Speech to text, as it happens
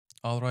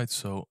All right,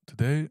 so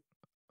today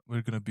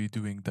we're going to be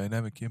doing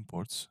dynamic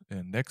imports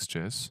in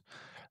Next.js,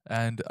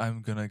 and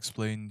I'm going to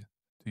explain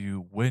to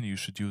you when you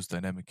should use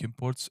dynamic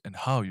imports and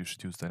how you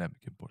should use dynamic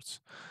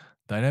imports.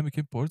 Dynamic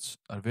imports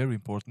are very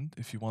important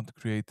if you want to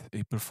create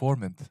a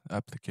performant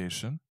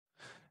application,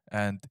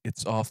 and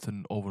it's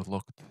often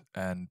overlooked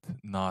and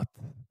not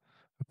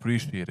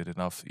appreciated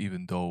enough,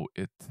 even though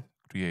it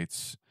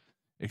creates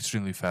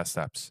extremely fast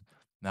apps.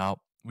 Now,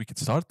 we can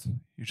start.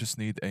 You just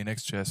need a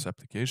Next.js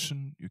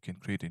application. You can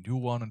create a new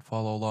one and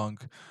follow along,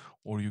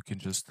 or you can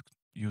just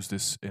use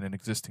this in an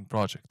existing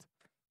project.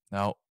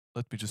 Now,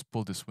 let me just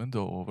pull this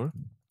window over,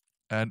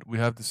 and we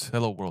have this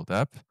Hello World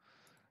app.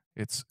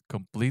 It's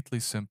completely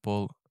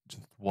simple,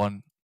 just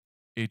one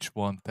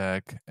H1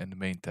 tag and the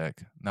main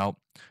tag. Now,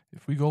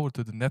 if we go over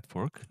to the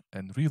network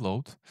and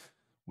reload,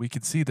 we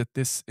can see that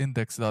this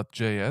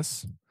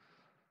index.js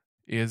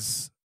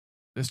is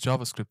this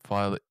JavaScript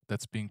file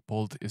that's being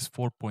pulled is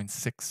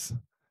 4.6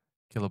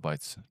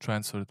 kilobytes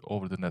transferred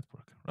over the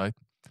network, right?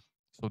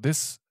 So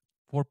this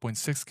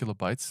 4.6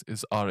 kilobytes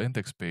is our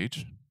index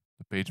page,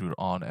 the page we're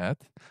on at.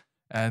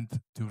 And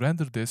to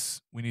render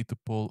this, we need to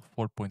pull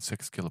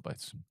 4.6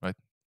 kilobytes, right?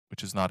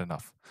 Which is not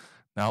enough.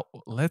 Now,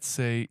 let's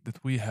say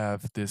that we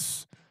have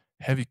this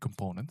heavy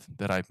component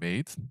that I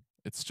made.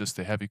 It's just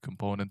a heavy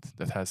component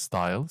that has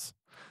styles.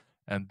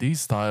 And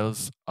these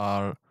styles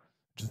are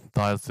just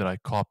styles that I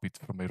copied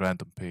from a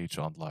random page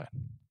online.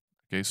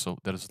 Okay, so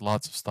there's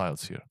lots of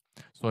styles here.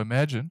 So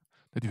imagine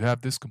that you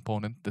have this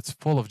component that's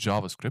full of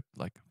JavaScript,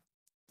 like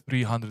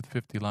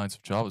 350 lines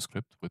of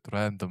JavaScript with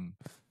random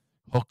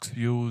hooks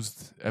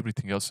used,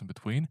 everything else in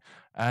between,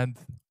 and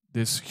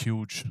this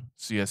huge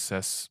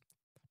CSS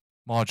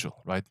module,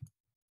 right?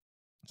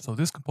 So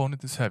this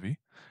component is heavy,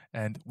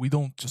 and we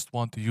don't just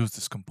want to use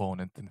this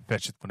component and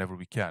fetch it whenever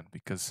we can,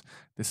 because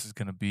this is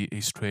going to be a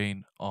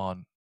strain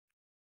on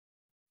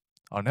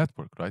our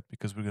network, right?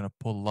 Because we're going to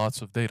pull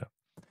lots of data.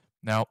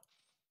 Now,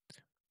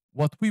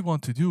 what we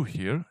want to do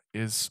here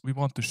is we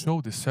want to show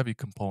this heavy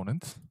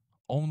component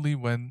only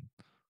when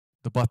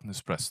the button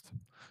is pressed.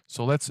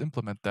 So let's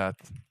implement that.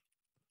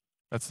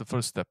 That's the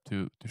first step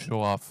to show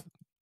off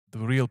the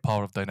real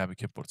power of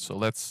dynamic imports. So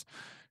let's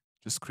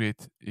just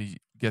get a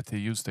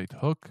useState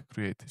hook,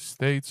 create a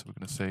state. So we're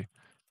going to say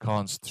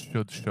const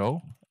should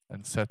show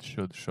and set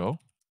should show.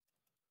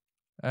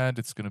 And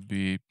it's going to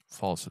be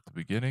false at the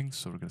beginning.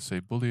 So we're going to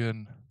say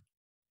Boolean,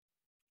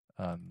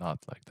 not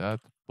like that,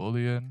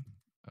 Boolean,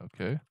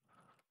 okay,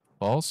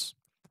 false.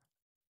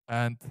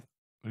 And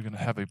we're going to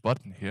have a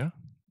button here.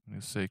 I'm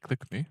going to say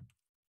click me.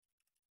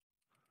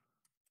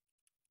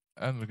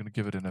 And we're going to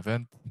give it an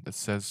event that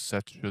says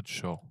set should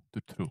show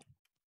to true.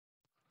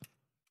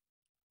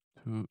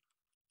 To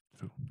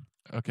true.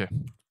 Okay.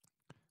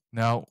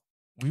 Now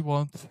we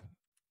want,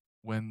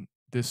 when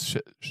this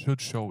should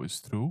show is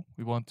true,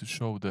 we want to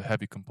show the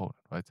heavy component,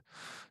 right?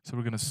 So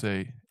we're going to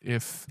say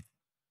if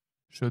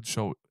should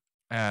show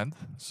and,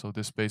 so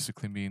this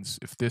basically means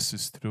if this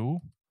is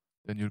true,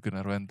 then you're going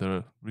to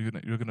render, you're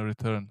going to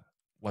return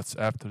what's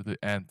after the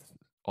and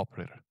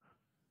operator.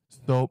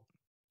 So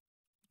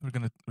we're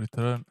going to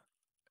return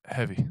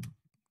heavy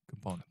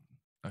component,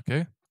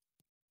 okay?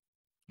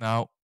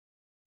 Now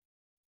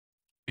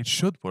it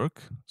should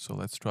work, so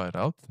let's try it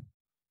out.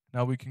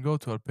 Now we can go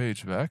to our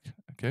page back,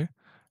 okay?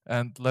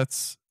 And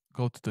let's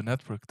go to the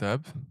network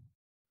tab.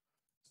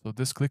 So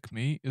this click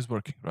me is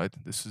working, right?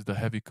 This is the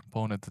heavy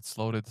component that's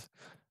loaded,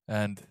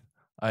 and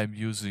I'm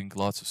using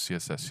lots of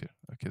CSS here.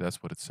 Okay,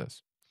 that's what it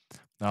says.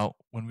 Now,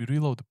 when we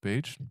reload the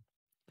page,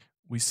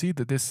 we see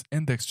that this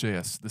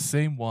index.js, the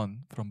same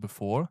one from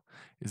before,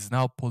 is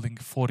now pulling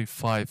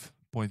 45.3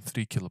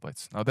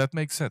 kilobytes. Now that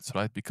makes sense,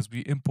 right? Because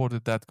we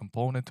imported that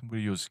component and we're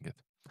using it.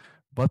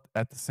 But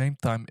at the same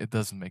time, it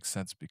doesn't make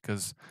sense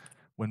because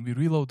when we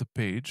reload the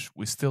page,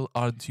 we still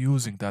aren't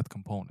using that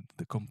component.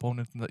 The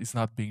component is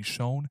not being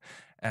shown,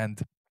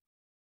 and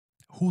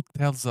who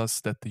tells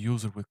us that the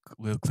user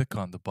will click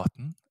on the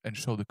button and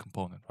show the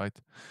component, right?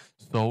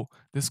 So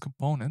this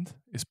component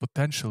is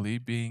potentially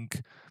being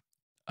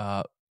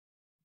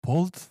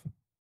pulled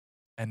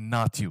and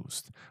not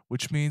used,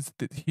 which means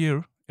that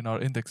here in our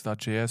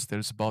index.js,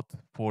 there's about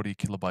 40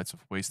 kilobytes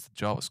of wasted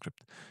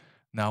JavaScript.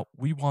 Now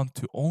we want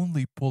to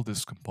only pull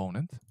this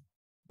component,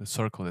 the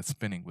circle that's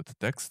spinning with the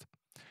text,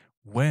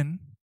 when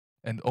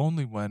and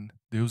only when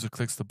the user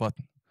clicks the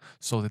button,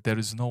 so that there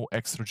is no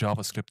extra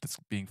JavaScript that's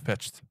being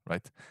fetched,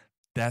 right?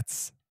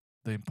 That's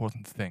the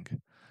important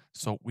thing.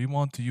 So we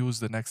want to use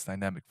the next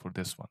dynamic for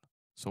this one.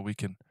 So we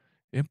can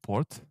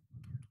import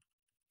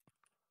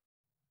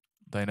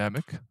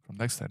dynamic from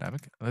next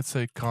dynamic. Let's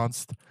say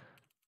const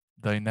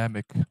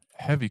dynamic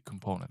heavy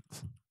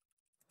component.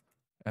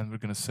 And we're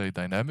going to say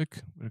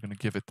dynamic. We're going to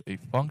give it a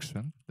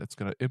function that's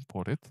going to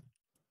import it.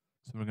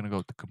 So we're going to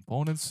go to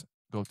components,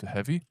 go to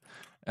heavy,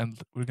 and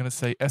we're going to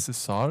say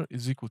SSR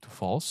is equal to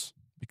false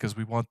because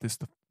we want this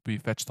to be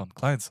fetched on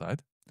client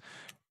side.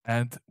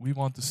 And we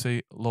want to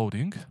say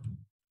loading,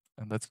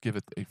 and let's give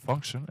it a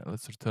function. And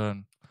let's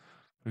return,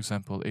 for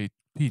example, a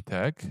p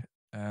tag,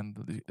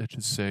 and let's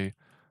just say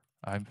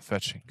I'm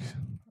fetching.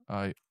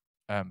 I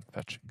am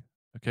fetching.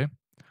 Okay.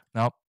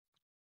 Now,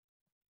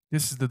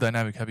 this is the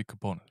dynamic heavy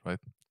component, right?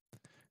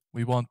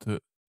 We want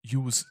to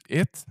use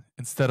it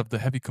instead of the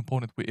heavy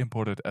component we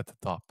imported at the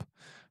top.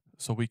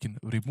 So we can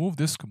remove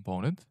this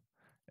component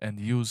and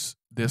use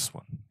this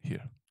one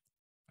here.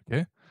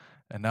 Okay.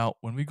 And now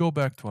when we go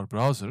back to our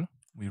browser,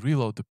 we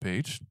reload the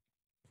page.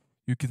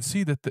 You can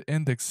see that the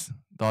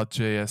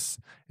index.js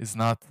is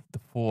not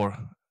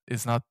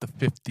the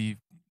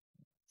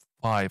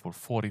 55 or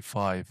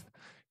 45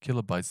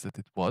 kilobytes that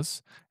it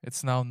was.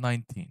 It's now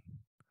 19.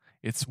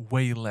 It's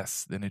way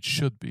less than it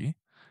should be,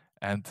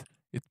 and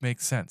it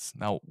makes sense.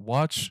 Now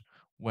watch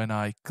when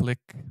I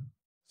click,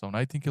 so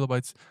 19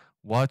 kilobytes,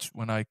 watch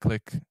when I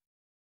click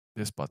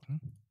this button.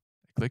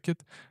 I click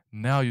it.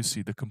 Now you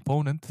see the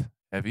component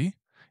heavy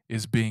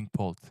is being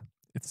pulled.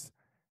 It's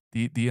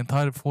the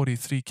entire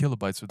 43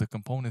 kilobytes of the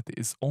component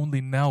is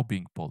only now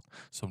being pulled,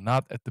 so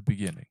not at the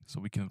beginning. So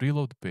we can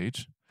reload the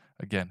page.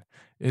 Again,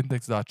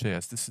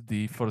 index.js, this is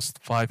the first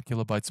 5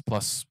 kilobytes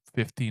plus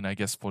 15, I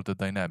guess, for the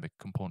dynamic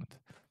component.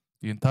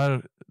 The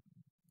entire,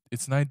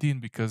 it's 19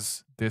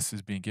 because this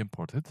is being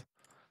imported.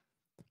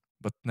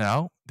 But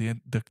now the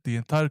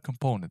entire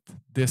component,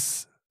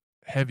 this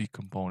heavy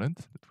component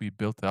that we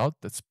built out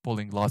that's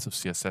pulling lots of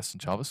CSS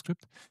and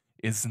JavaScript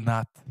is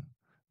not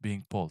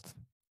being pulled.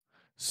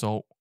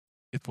 So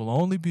it will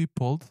only be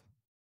pulled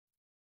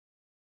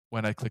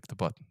when I click the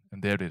button.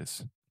 And there it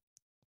is.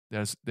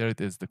 There it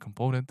is, the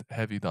component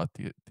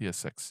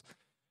heavy.tsx.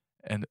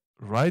 And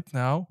right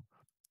now,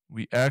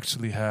 we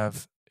actually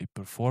have a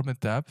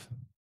performant tab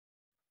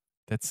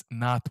that's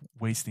not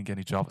wasting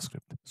any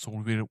JavaScript. So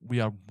we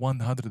are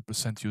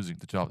 100% using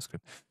the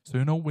JavaScript. So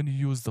you know when you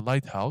use the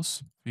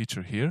Lighthouse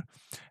feature here,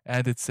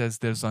 and it says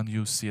there's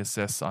unused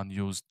CSS,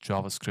 unused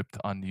JavaScript,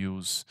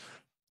 unused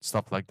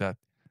stuff like that.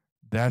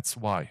 That's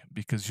why,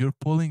 because you're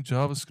pulling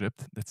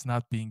JavaScript that's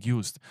not being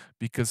used.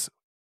 Because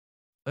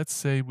let's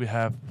say we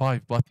have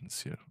 5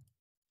 buttons here,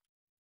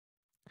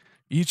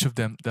 each of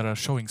them that are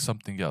showing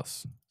something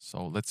else.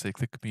 So let's say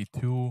click me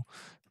 2,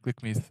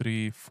 click me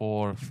 3,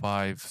 4,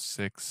 5,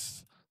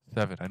 6,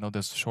 7. I know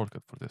there's a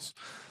shortcut for this.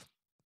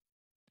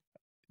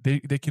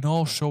 They can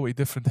all show a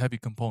different heavy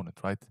component,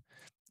 right?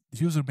 The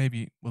user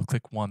maybe will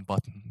click 1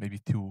 button, maybe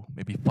 2,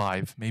 maybe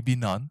 5, maybe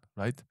none,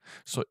 right?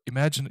 So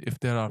imagine if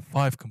there are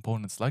 5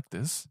 components like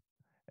this,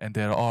 and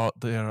they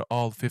are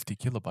all 50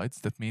 kilobytes.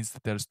 That means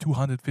that there's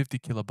 250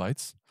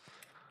 kilobytes.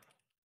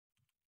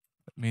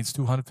 That means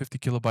 250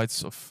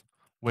 kilobytes of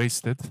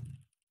wasted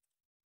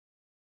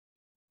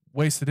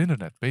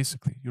internet,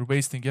 basically. You're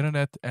wasting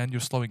internet and you're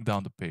slowing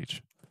down the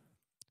page.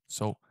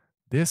 So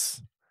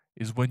this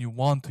is when you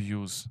want to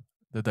use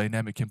the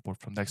dynamic import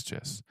from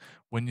Next.js.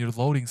 When you're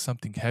loading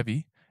something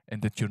heavy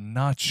and that you're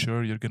not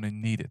sure you're going to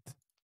need it.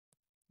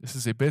 This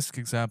is a basic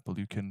example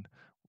you can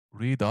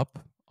read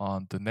up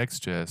on the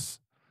Next.js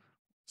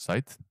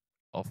site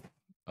of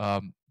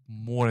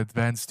more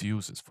advanced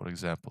uses, for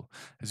example.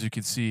 As you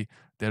can see,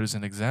 there is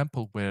an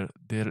example where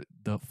the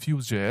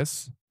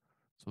Fuse.js,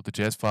 so the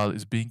JS file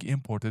is being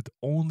imported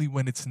only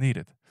when it's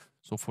needed.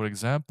 So for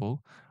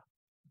example,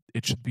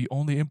 it should be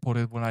only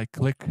imported when I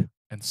click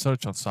and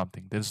search on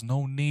something. There's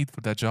no need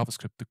for that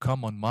JavaScript to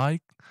come on my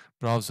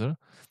browser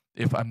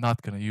if I'm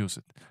not going to use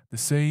it. The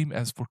same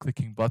as for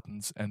clicking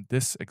buttons and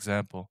this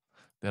example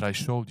that I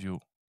showed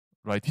you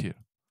right here.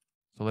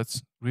 So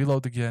let's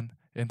reload again.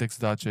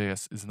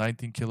 Index.js is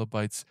 19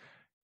 kilobytes.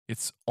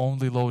 It's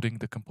only loading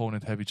the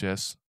component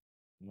heavy.js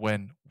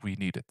when we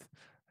need it.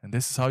 And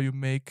this is how you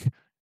make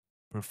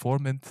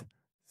performant,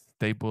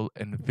 stable,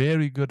 and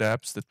very good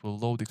apps that will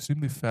load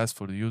extremely fast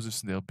for the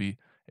users and they'll be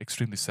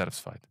extremely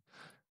satisfied.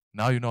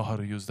 Now you know how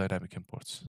to use dynamic imports.